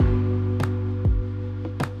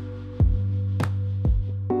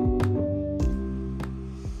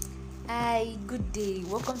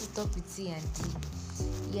come to talk with C and D.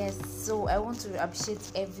 Yes, so I want to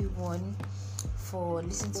appreciate everyone for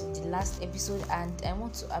listening to the last episode, and I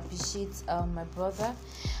want to appreciate my brother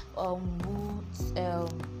who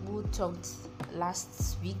talked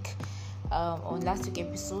last week on last week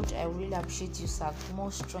episode. I really appreciate you, sir.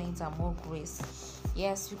 More strength and more grace.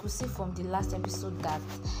 Yes, we could see from the last episode that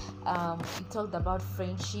he talked about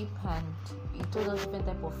friendship, and he told us different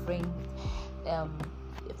type of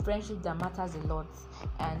friendship that matters a lot.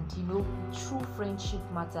 And true friendship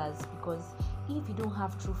matters, because if you don't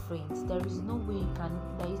have true friends, there is no way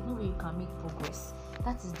you can make progress.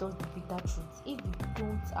 That is just the bitter truth. If you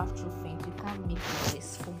don't have true friends, you can't make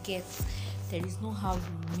progress. Forget, there is no how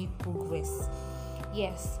you make progress.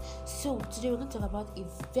 Yes, so today we're going to talk about a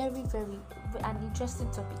very an interesting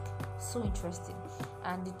topic. So interesting.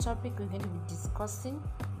 And the topic we're going to be discussing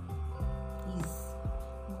is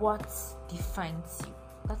what defines you.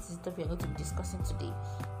 That is the topic we're going to be discussing today.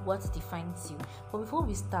 What defines you. But before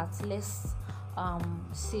we start, let's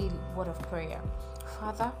say a word of prayer.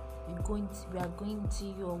 Father, we are going to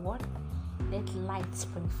your word. Let light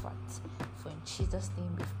spring forth. For in Jesus'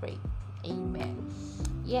 name we pray. Amen.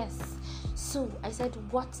 Yes. So I said,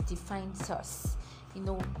 what defines us?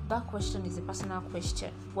 That question is a personal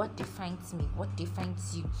question. What defines me? What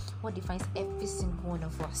defines you? What defines every single one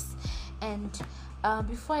of us? And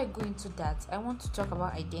before I go into that, I want to talk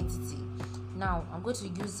about identity. Now, I'm going to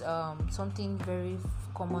use something very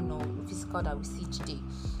common or physical that we see each day,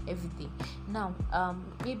 every day. Now,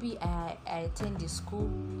 maybe I attend a school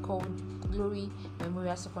called Glory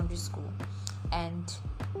Memorial Secondary School, and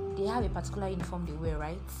they have a particular uniform they wear,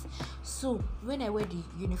 right? So when I wear the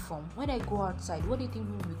uniform, when I go outside, what do you think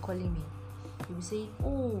people will be calling me? They will say,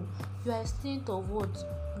 "Oh, you are a student of what?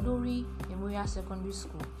 Glory Memorial Secondary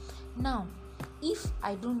School." Now, if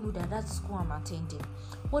I don't know that school I'm attending,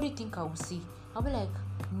 what do you think I will say? I'll be like,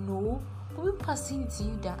 "No," but people are saying to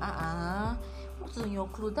you that what is on your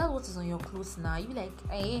clothes? That's what is on your clothes now. You'll be like,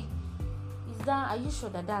 is that? Are you sure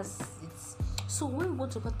that that's it? So when we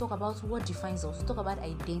want to talk about what defines us, we talk about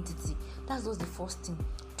identity. That's just the first thing.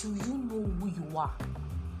 Do you know who you are?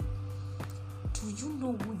 Do you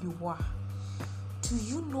know who you are? Do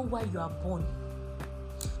you know why you are born?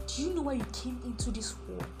 Do you know why you came into this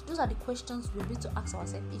world? Those are the questions we're going to ask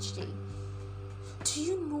ourselves each day. Do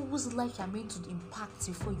you know whose life you're meant to impact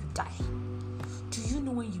before you die? Do you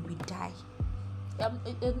know when you will die?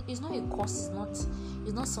 It's not a curse.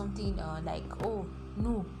 It's not something like, oh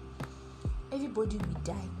no. Everybody will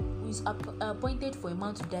die. It's appointed for a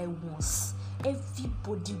man to die once.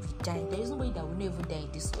 Everybody will die. There is nobody that will never die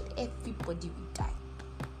in this world. Everybody will die.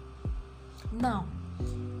 Now,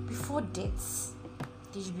 before death,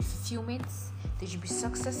 there should be fulfillment, there should be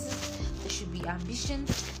successes, there should be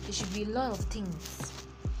ambitions, there should be a lot of things.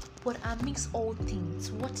 But amidst all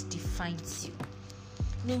things, what defines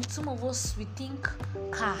you? Some of us, we think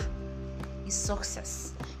car is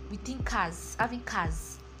success. We think having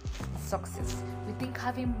cars is success. We think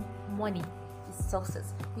having money is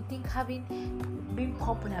success. We think being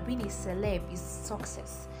popular, being a celeb is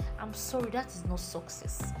success. I'm sorry, that is not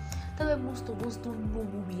success. That's why most of us don't know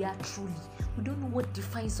who we are truly. We don't know what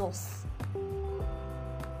defines us.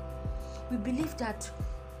 We believe that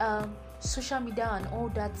social media and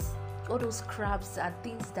all those crabs are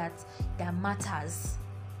things that matters.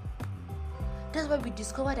 That's why we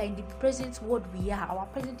discovered that in the present world we are, our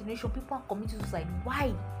present generation, people are committing suicide.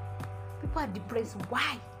 Why? People are depressed.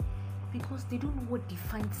 Why? Because they don't know what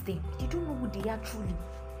defines them. They don't know who they are truly.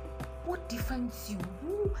 What defines you?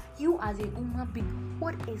 Who you as a human being?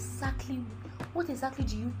 What exactly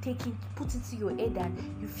do you put into your head that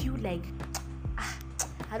you feel like,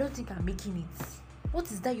 I don't think I'm making it? What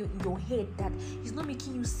is that in your head that is not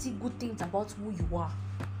making you see good things about who you are?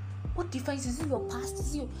 What defines you? Is it your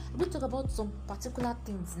past? We'll talk about some particular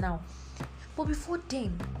things now. But before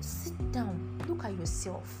then, sit down, look at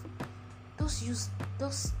yourself.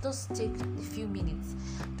 Just take a few minutes,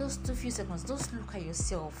 just a few seconds, just look at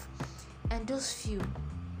yourself and just feel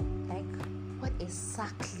like, what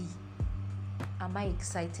exactly am I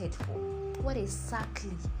excited for? What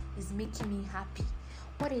exactly is making me happy?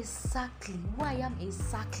 What exactly, who I am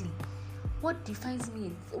exactly? What defines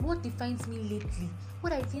me lately?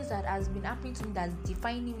 What are things that has been happening to me that's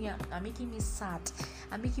defining me and making me sad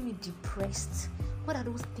and making me depressed? What are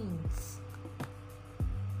those things?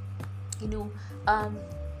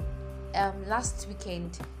 Last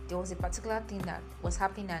weekend there was a particular thing that was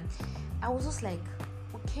happening, and I was just like,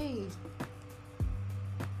 okay,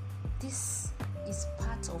 this is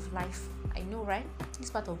part of life. I know, right? It's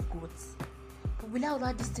part of growth. But will I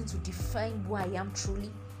allow this thing to define who I am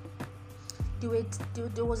truly?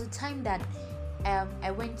 There was a time that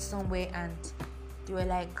I went somewhere and they were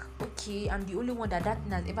like, okay, I'm the only one that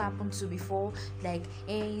thing has ever happened to before. Like,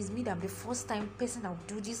 it's me that I'm the first time person I'll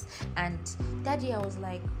do this. And that day I was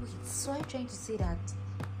like, wait, so are you trying to say that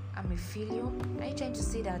I'm a failure? Are you trying to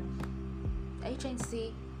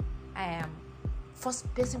say I am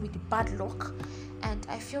first person with the bad luck? And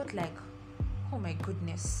I felt like, oh my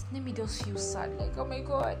goodness, let me just feel sad. Like, oh my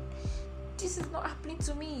God, this is not happening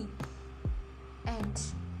to me. And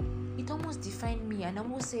it almost defined me, and I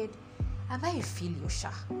almost said, am I a failure,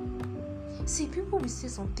 Sha? See, people will say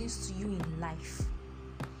some things to you in life.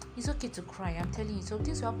 It's okay to cry. I'm telling you, some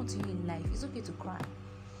things will happen to you in life. It's okay to cry.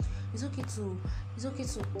 It's okay to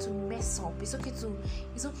mess up. It's okay to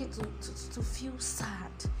feel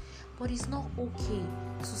sad. But it's not okay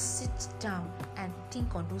to sit down and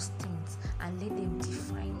think on those things and let them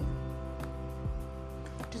define you.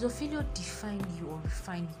 Does your failure define you or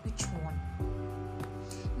refine you? Which one?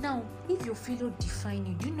 Now, if your failure define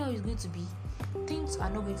you, do you know it's going to be? Things are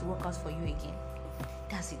not going to work out for you again.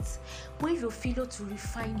 That's it. But if your failure to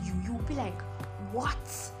refine you, you'll be like,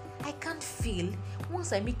 what? I can't fail.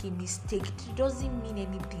 Once I make a mistake, it doesn't mean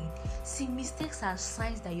anything. See, mistakes are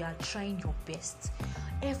signs that you are trying your best.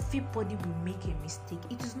 Everybody will make a mistake.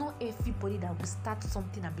 It is not everybody that will start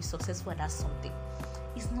something and be successful at that something.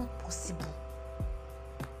 It's not possible.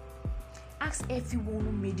 Ask everyone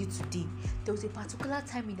who made it today. There was a particular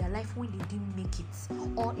time in their life when they didn't make it,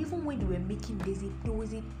 or even when they were making, there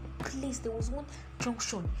was a place, there was one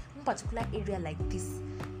junction, one particular area like this,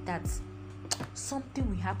 that something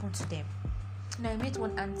will happen to them. Now, I met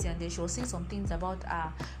one auntie, and then she was saying some things about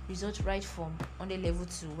her result right from 100 level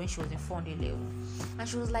to when she was in 400 level, and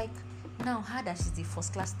she was like, now her that she's the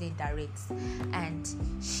first class then direct, and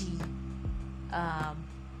she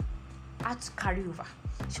had to carry over.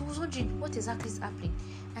 She was wondering what exactly is happening,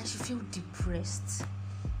 and she felt depressed.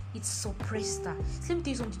 It suppressed her. Let me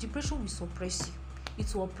tell you something, depression will suppress you.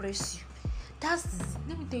 It will oppress you.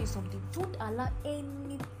 Let me tell you something, don't allow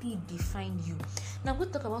anything define you. Now I'm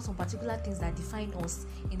going to talk about some particular things that define us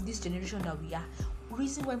in this generation that we are.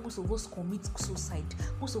 Reason why most of us commit suicide,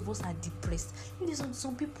 most of us are depressed. Maybe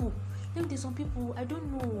some people, I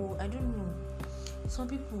don't know. Some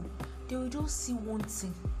people, they will just see one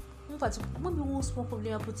thing. Maybe one small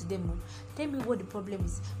problem happen to them. Tell me what the problem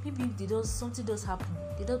is. Maybe if something does happen,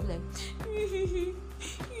 they don't be like,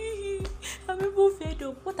 I'm people fed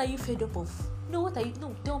up. What are you fed up of? No,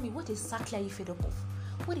 tell me, what exactly are you fed up of?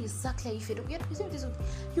 What exactly are you fed up?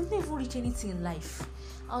 You've never reached anything in life.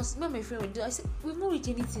 My friend, I said, we've not reached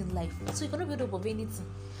anything in life, so you cannot be fed up of anything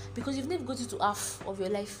because you've never gotten to half of your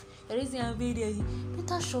life. You're raising a baby.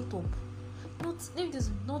 Better shut up. You'll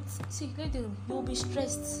be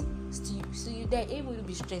stressed still. So you're able to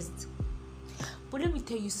be stressed. But let me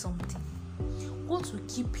tell you something. What will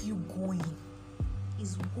keep you going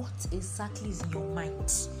is what exactly is in your mind.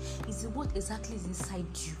 Is what exactly is inside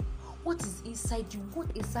you. What is inside you?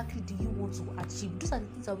 What exactly do you want to achieve? Those are the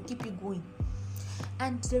things that will keep you going.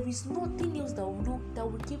 And there is nothing else that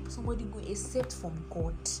will keep somebody going except from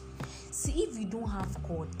God. See, if you don't have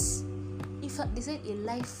God, in fact, they said a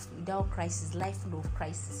life without Christ is life full of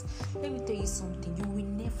crisis. Let me tell you something, you will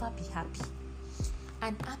never be happy.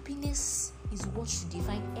 And happiness is what should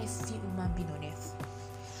define every human being on earth.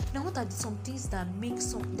 Now, what are some things that make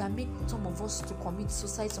some of us to commit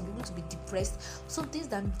suicide, some people to be depressed, some things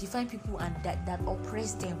that define people and that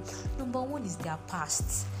oppress them? Number one is their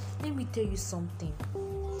past. Let me tell you something.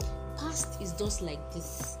 Past is just like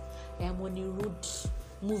this. I am on a road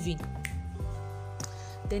moving.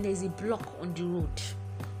 Then there is a block on the road.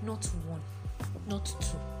 Not one, not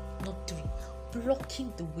two, not three.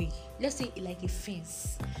 Blocking the way. Let's say like a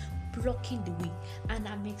fence. Blocking the way. And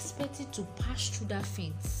I'm expected to pass through that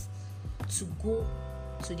fence to go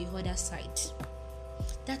to the other side.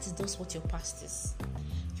 That is just what your past is.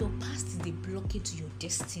 Your past is a blockade to your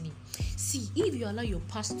destiny. See, if you allow your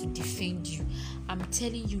past to defend you, I'm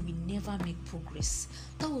telling you, will never make progress.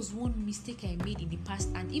 That was one mistake I made in the past,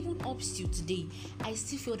 and even up till today, I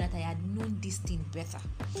still feel that I had known this thing better.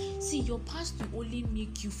 See, your past will only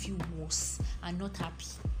make you feel worse and not happy.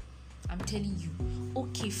 I'm telling you.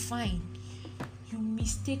 Okay, fine. You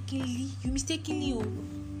mistakenly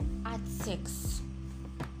had sex.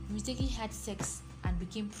 You mistakenly had sex and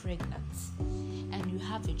became pregnant, and you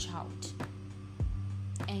have a child,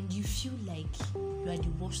 and you feel like you are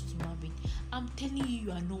the worst human being. I'm telling you,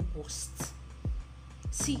 you are not worst.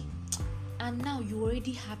 See, and now you're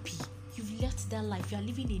already happy. You've left that life. You are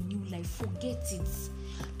living a new life. Forget it.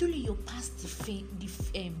 Don't let your past define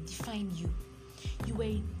you. You were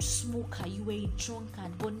a smoker. You were a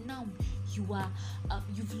drunkard, but now you are.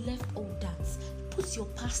 You've left all that. Put your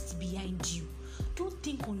past behind you. Don't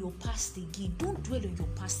think on your past again. Don't dwell on your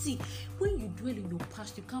past. See, when you dwell on your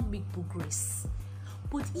past, you can't make progress.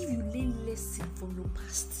 But if you learn lesson from your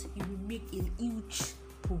past, you will make a huge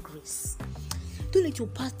progress. Don't let your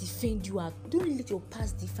past defend you. Don't let your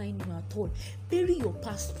past define you at all. Bury your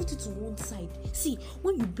past. Put it to one side. See,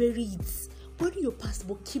 when you bury your past,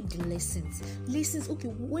 but keep the lessons. Okay,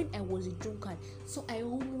 when I was a drunkard, so I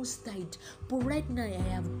almost died. But right now, I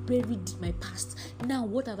have buried my past. Now,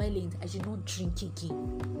 what have I learned? I should not drink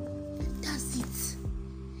again. That's it.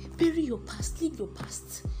 Bury your past. Leave your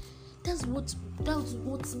past. That's what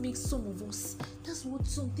makes some of us. That's what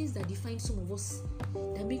some things that define some of us,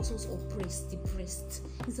 that makes us oppressed, depressed,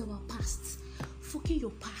 is our past. Forget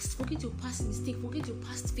your past. Forget your past mistake. Forget your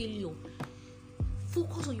past failure.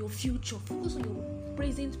 Focus on your future. Focus on your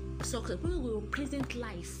present success. Focus on your present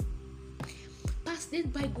life. Past,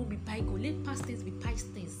 let bygone be bygone. Let past things be past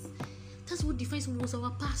things. That's what defines most of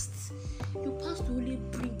our past. Your past will only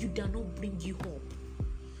bring you down, not bring you up.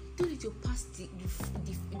 Don't let your past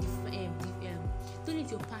don't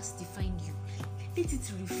let your past define you. Let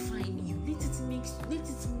it refine you. Let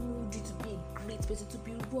it mold you to be a great person, to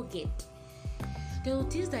be rugged. There are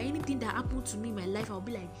things that anything that happened to me in my life, I'll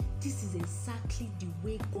be like, this is exactly the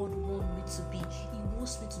way God wants me to be. He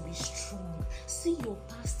wants me to be strong. See your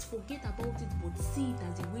past, forget about it, but see it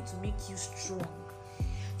as a way to make you strong.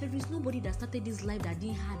 There is nobody that started this life that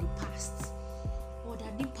didn't have a past, or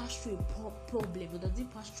that didn't pass through a problem, or that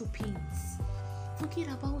didn't pass through pains. Forget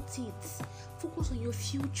about it. Focus on your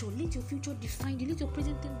future. Let your future define you. Let your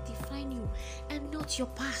present define you, and not your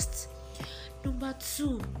past. Number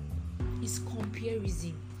 2 is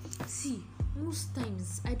comparison. See, most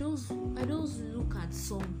times I don't look at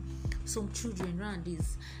some children around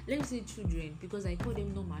this. Let me say children because I call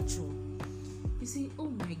them not mature. You see, oh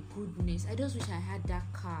my goodness, I just wish I had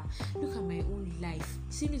that car. Look at my own life.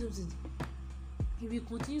 See me something. You will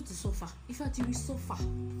continue to suffer. In fact, you will suffer.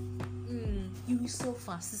 You will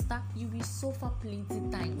suffer, sister. You will suffer plenty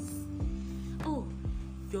times. Oh,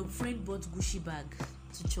 your friend bought Gucci bag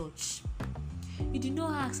to church. You did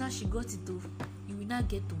not ask how she got it though. You will not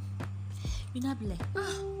get to. You will not be like,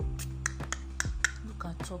 look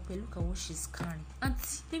at Tope, look at what she's carrying.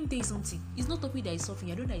 Auntie, let me tell you something. It's not Tope that is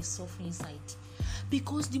suffering. I know that is suffering inside.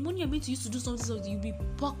 Because the money you're meant to use to do something, you'll be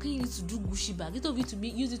pocketing it to do Gucci bag. Instead of you to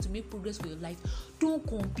use it to make progress for your life. Don't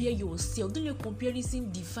compare yourself. Don't let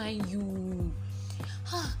comparison define you.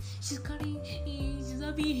 She's carrying, she's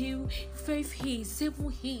having him 5 A's,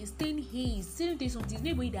 7 A's, 10 A's. Let me tell you something.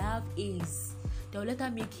 There's nobody that have A's. They will let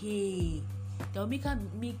her make hay. They will make her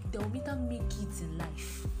make it in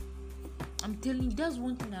life. I'm telling you, that's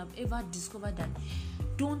one thing I've ever discovered, that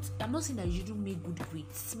I'm not saying that you don't make good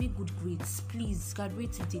grades. Make good grades, please.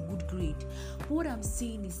 Graduate with a good grade. But what I'm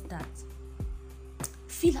saying is that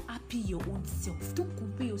feel happy your own self. Don't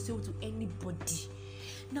compare yourself to anybody.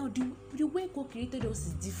 Now, the way God created us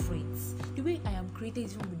is different. The way I am created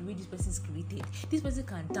is different from the way this person is created. This person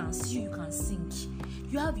can dance, you can sing.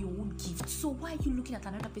 You have your own gift. So why are you looking at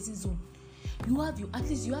another person's own?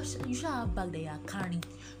 You should have bag that you are carrying.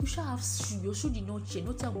 You should have shoe. Your shoe did not change.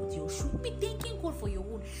 Not tell about your shoe. Be thanking God for your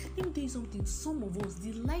own. Let me tell you something. Some of us,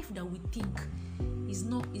 the life that we think is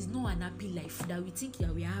not an happy life that we think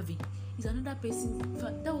that we are having is another person.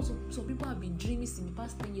 That was some people have been dreaming in the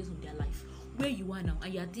past 10 years of their life. Where you are now,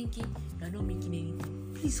 and you are thinking you are not making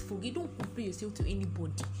anything. Please forget. Don't compare yourself to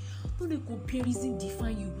anybody. Don't let comparison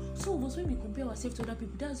define you. Some of us, when we compare ourselves to other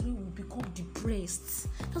people, that's when we become depressed.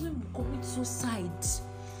 That's when we commit suicide.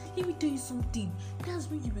 Let me tell you something. That's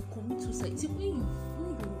when you will commit suicide. See, when you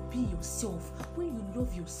be yourself, when you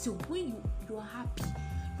love yourself, when you are happy,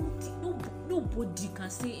 nobody can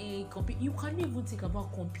say compare. You can't even think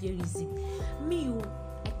about comparison. Me,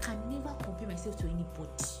 I can never compare myself to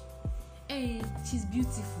anybody. She's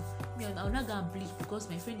beautiful. Me, I'm not gonna bleach because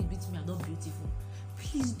my friend is beautiful. I'm not beautiful.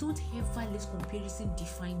 Please don't ever let comparison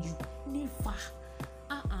define you. Never.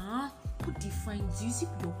 Who defines you? Is it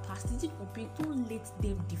your past? Is it compare? Don't let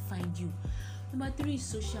them define you. Number 3 is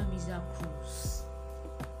social media cruise.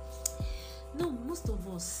 No, most of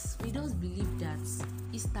us, we just believe that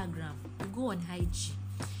Instagram, you go on IG.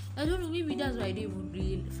 I don't know, maybe that's why I don't even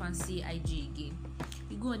really fancy IG again.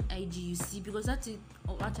 You go on IG, you see, because that's it.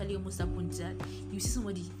 Actually, almost happened that you see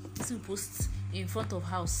somebody post in front of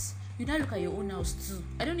house. You now look at your own house too.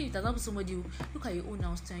 I don't know if it has happened to somebody who look at your own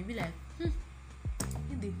house too and be like,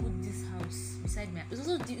 if they put this house beside my,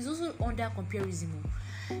 it's also under comparison.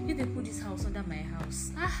 If they put this house under my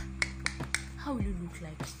house, how will you look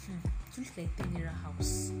like? It looks like 10 naira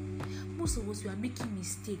house. Most of us, we are making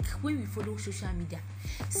mistake when we follow social media.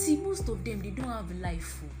 See, most of them, they don't have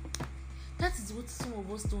life. That is what some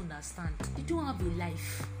of us don't understand. You don't have a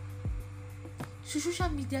life. So social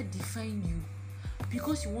media define you.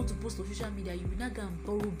 Because you want to post on social media, you will not go and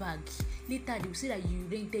borrow bag. Later they will say that you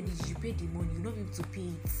rented it, you paid the money, you not be able to pay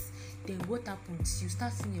it. Then what happens? You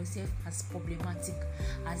start seeing yourself as problematic,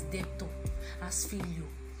 as debtor, as failure.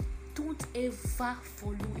 Don't ever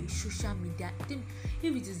follow a social media. Then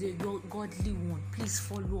if it is a godly one, please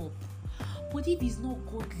follow up. But if it's not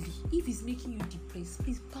godly, if it's making you depressed,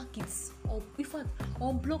 please pack it up. In fact,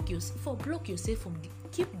 unblock yourself from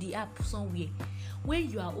keep the app somewhere.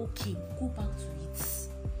 When you are okay, go back to it.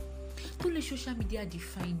 Don't let social media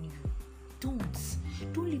define you. Don't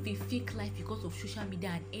live a fake life because of social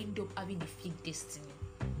media and end up having a fake destiny.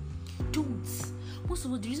 Don't. Most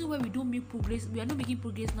of us, the reason why we don't make progress, we are not making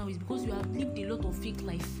progress now, is because you have lived a lot of fake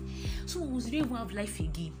life. Some of us don't even have life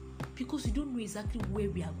again because we don't know exactly where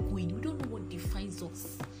we are going. We don't know what defines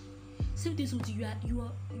us. Same thing with you are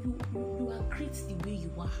great the way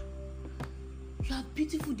you are. You are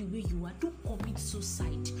beautiful the way you are. Don't commit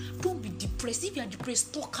suicide. Don't be depressed. If you are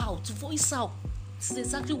depressed, talk out, voice out. This is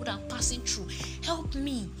exactly what I'm passing through. Help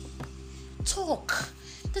me. Talk.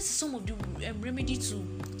 This is some of the remedy to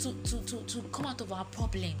come out of our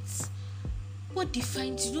problems. What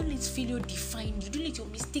defines you? Don't let failure define you. Don't let your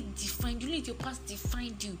mistake define you. Don't let your past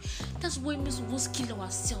define you. That's why most of us kill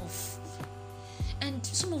ourselves. And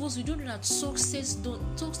some of us, we don't know that success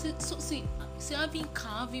having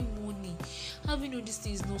car, having money, having all these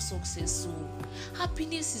things is no success. So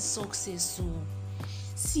happiness is success. So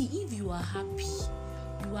see, if you are happy,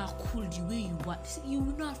 you are cool the way you are, you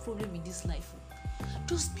will not have problem in this life.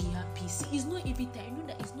 Just be happy. See, it's not every time. I know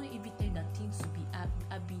that it's not every time that things will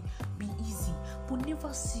be easy, but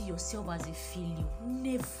never see yourself as a failure.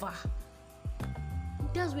 Never.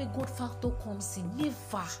 That's where God factor comes in.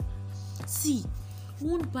 Never. See,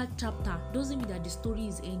 one bad chapter doesn't mean that the story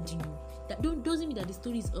is ending. That doesn't mean that the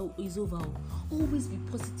story is over. Always be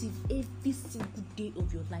positive every single day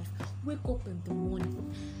of your life. Wake up in the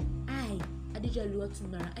morning. I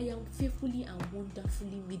am fearfully and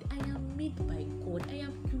wonderfully made. I am made by God. I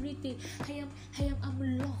am created.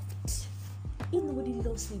 I'm loved. If nobody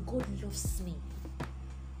loves me, God loves me.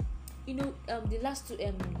 You know, the last two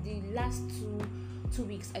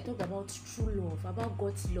weeks I talked about true love, about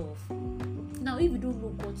God's love. Now, if you don't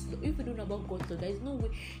know God's love, if you don't know about God's love, there is no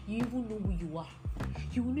way you even know who you are.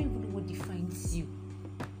 You will not even know what defines you.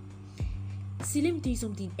 See, let me tell you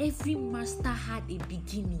something. Every master had a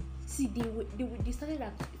beginning. See, they started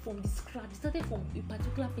from the scratch. They started from a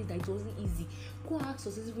particular place that it wasn't easy. Go ask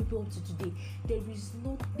successful people up to today. They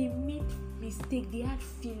made mistakes, they had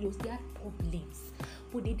failures, they had problems.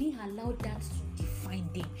 But they didn't allow that to define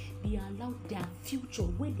them. They allowed their future,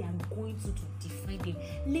 where they are going to define them.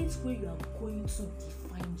 Let where you are going to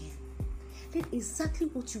define you. Let exactly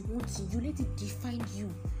what you want in you, let it define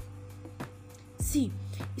you. See,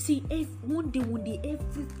 one day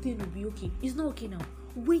everything will be okay. It's not okay now.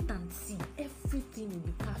 Wait and see. Everything will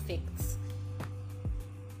be perfect.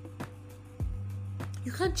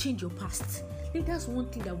 You can't change your past. Like, that's one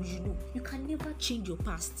thing that we should know. You can never change your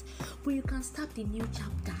past, but you can start a new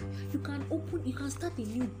chapter. You can start a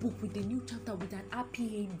new book with a new chapter with an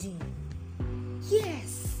happy ending.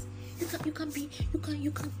 Yes. You can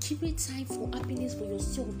create time for happiness for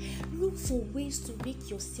yourself. Look for ways to make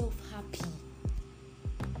yourself happy.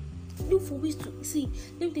 Look for ways to see.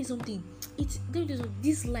 Let me tell you something.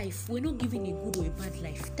 This life, we're not giving a good or a bad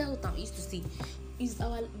life. That's what I used to say.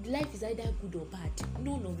 Our life is either good or bad.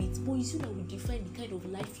 None of it. But it's you that will define the kind of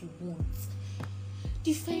life you want.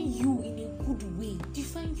 Define you in a good way.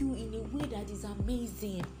 Define you in a way that is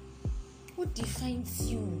amazing. What defines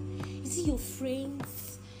you? Is it your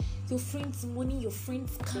friends? Your friends' money? Your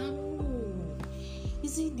friends' car? No.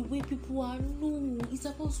 Is it the way people are? No. It's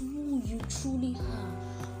about who you truly are.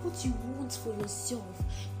 What you want for yourself.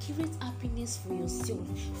 Create happiness for yourself.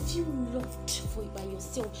 Feel loved by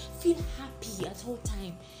yourself. Feel happy at all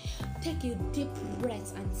time. Take a deep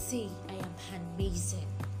breath and say, I am amazing.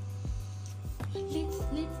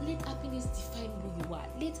 Let happiness define who you are.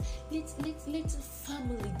 Let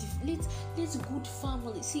family let good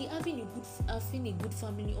family. See, having a good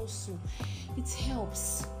family also, it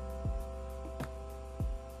helps.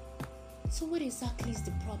 So what exactly is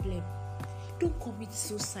the problem? Don't commit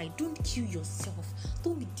suicide. Don't kill yourself.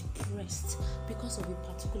 Don't be depressed because of a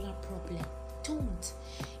particular problem. Don't.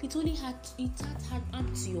 It only adds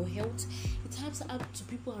harm to your health. It adds harm to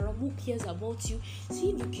people around who cares about you.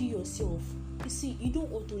 See, if you kill yourself, you see, you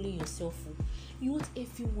don't want to lay yourself up. You want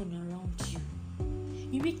everyone around you.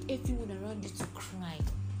 You make everyone around you to cry.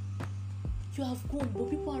 You have gone, but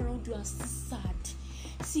people around you are still sad.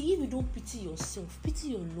 See, if you don't pity yourself, pity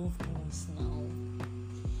your loved ones now.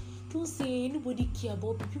 Don't say nobody care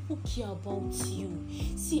about me. People care about you.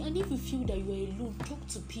 See, and if you feel that you are alone, talk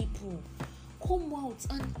to people. Come out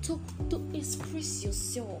and talk. Don't express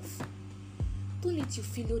yourself. Don't let your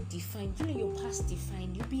failure define. Don't let your past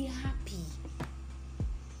define you. Be happy.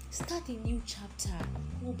 Start a new chapter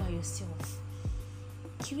all by yourself.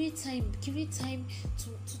 Create time to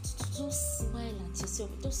just smile at yourself.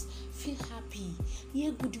 Just feel happy.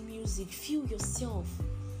 Hear good music. Feel yourself.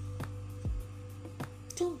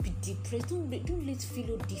 Don't be depressed. Don't let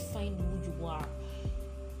failure define who you are.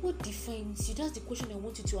 What defines you? That's the question I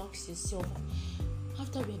want you to ask yourself.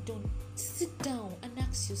 After we're done, sit down and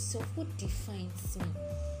ask yourself, what defines me?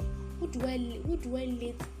 What do I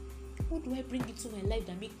bring into my life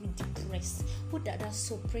that make me depressed? What that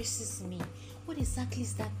suppresses me? What exactly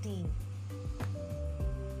is that thing?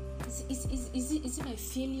 Is it my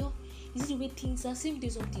failure? Is it the way things are? Same day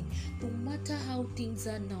something. No matter how things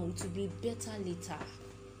are now, it will be better later.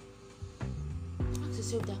 Ask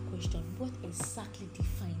yourself that question. What exactly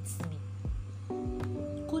defines me?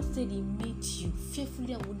 God said He made you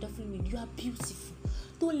fearfully and wonderfully made. You are beautiful.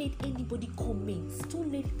 Don't let anybody comment.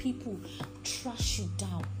 Don't let people trash you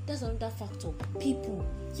down. That's another factor. People,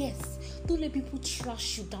 yes. Don't let people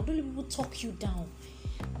trash you down. Don't let people talk you down.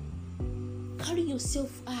 Carry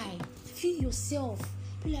yourself high. Feel yourself.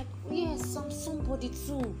 Be like, yes, I'm somebody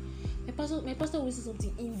too. My pastor always says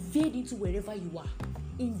something. Invade into wherever you are.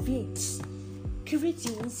 Invade. Create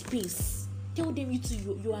your own space. Tell them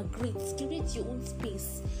you are great. Create your own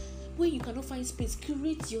space. When you cannot find space,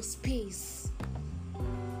 create your space.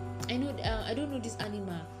 I don't know this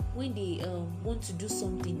animal. When they want to do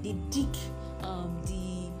something, they dig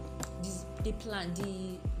they plant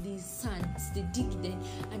the sands, they dig them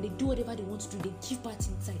and they do whatever they want to do. They give back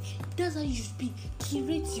inside. That's how you should be.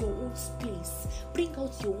 Curate your own space. Bring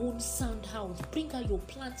out your own sound house. Bring out your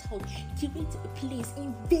plant house. Curate a place.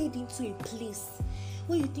 Invade into a place.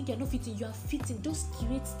 When you think you're not fitting, you are fitting. Just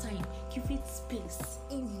curate time. Curate space.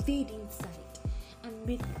 Invade inside and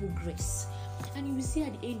make progress. And you will see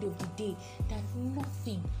at the end of the day that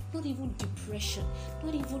nothing, not even depression,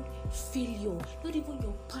 not even failure, not even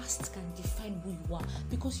your past can define who you are,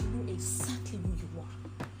 because you know exactly who you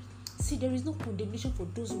are. See, there is no condemnation for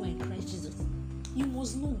those who are in Christ Jesus. You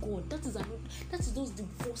must know God. That is just the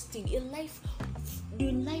first thing. The life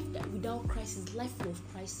that without Christ is life full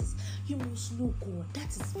of crisis. You must know God. That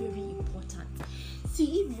is very important. See,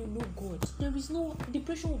 if you know God, there is no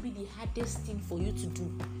depression will be the hardest thing for you to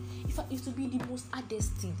do. In fact, it will be the most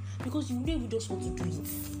hardest thing, because you know you just want to do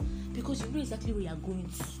it, because you know exactly where you are going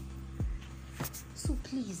to. So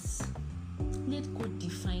please, let God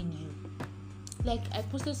define you. Like, I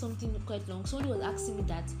posted something quite long. Somebody was asking me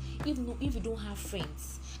that if you don't have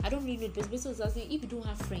friends, I don't really know the person was asking, if you don't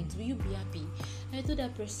have friends, will you be happy? And I told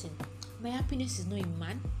that person, my happiness is not in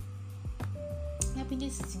man. My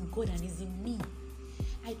happiness is in God and is in me.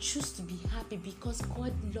 I choose to be happy because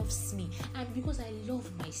God loves me and because I love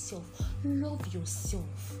myself. Love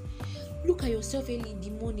yourself. Look at yourself early in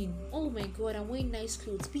the morning. Oh my God, I'm wearing nice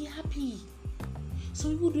clothes. Be happy.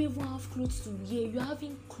 Some people don't even have clothes to wear. You're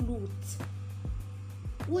having clothes.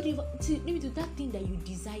 Whatever, maybe to that thing that you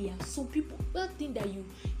desire. Some people, that thing that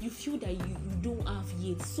you feel that you don't have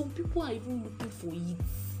yet. Some people are even looking for it.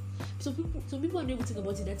 Some people are not even thinking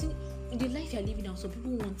about it. I think in the life you're living now, some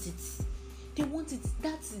people want it. They want it.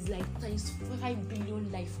 That is like times 5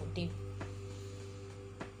 billion life for them.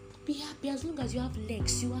 Be happy as long as you have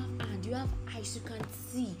legs, you have hands, you have eyes, you can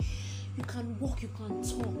see, you can walk, you can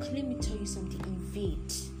talk. Let me tell you something.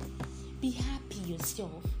 Invade. Be happy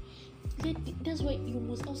yourself. That's why you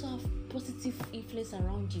must also have positive influence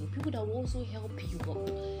around you. People that will also help you up.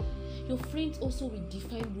 Your friends also will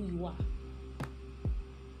define who you are.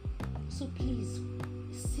 So please,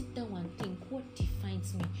 sit down and think, what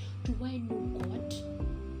defines me? Do I know God?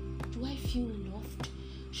 Do I feel loved?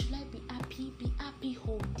 Should I be happy? Be happy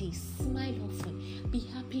all day. Smile often. Be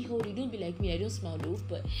happy all day. Don't be like me. I don't smile though,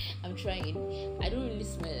 but I'm trying. I don't really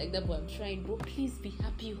smile like that, but I'm trying. But please be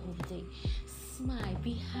happy all day. Smile,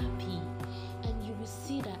 be happy, and you will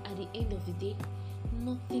see that at the end of the day,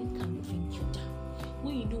 nothing can bring you down.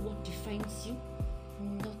 When you know what defines you,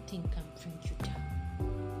 nothing can bring you down.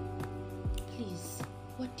 Please,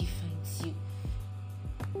 what defines you?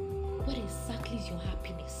 What exactly is your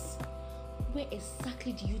happiness? Where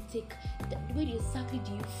exactly do you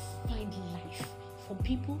find life? From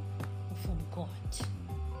people or from God?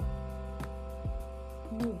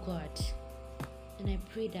 Know God, and I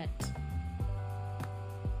pray that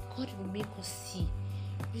God will make us see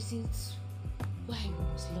reasons why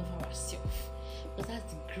we must love ourselves, because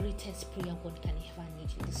that's the greatest prayer God can ever need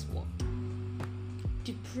in this world.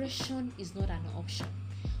 Depression is not an option.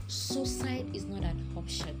 Suicide is not an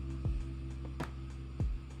option.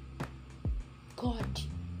 God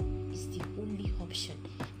is the only option,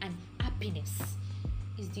 and happiness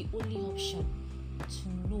is the only option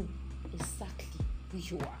to know exactly who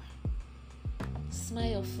you are.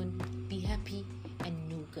 Smile often, be happy, and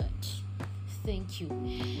know God. Thank you.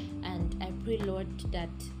 And I pray, Lord, that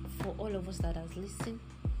for all of us that has listened,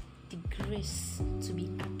 the grace to be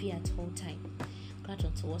happy at all times grant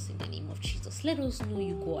unto us in the name of Jesus. Let us know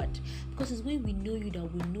you, God, because it's when we know you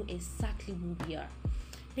that we know exactly who we are.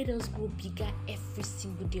 Let us grow bigger every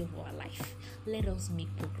single day of our life. Let us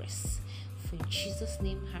make progress. For in Jesus'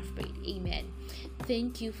 name I have prayed. Amen.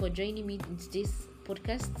 Thank you for joining me in today's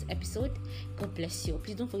podcast episode. God bless you.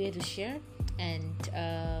 Please don't forget to share, and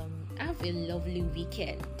have a lovely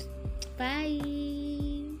weekend. Bye.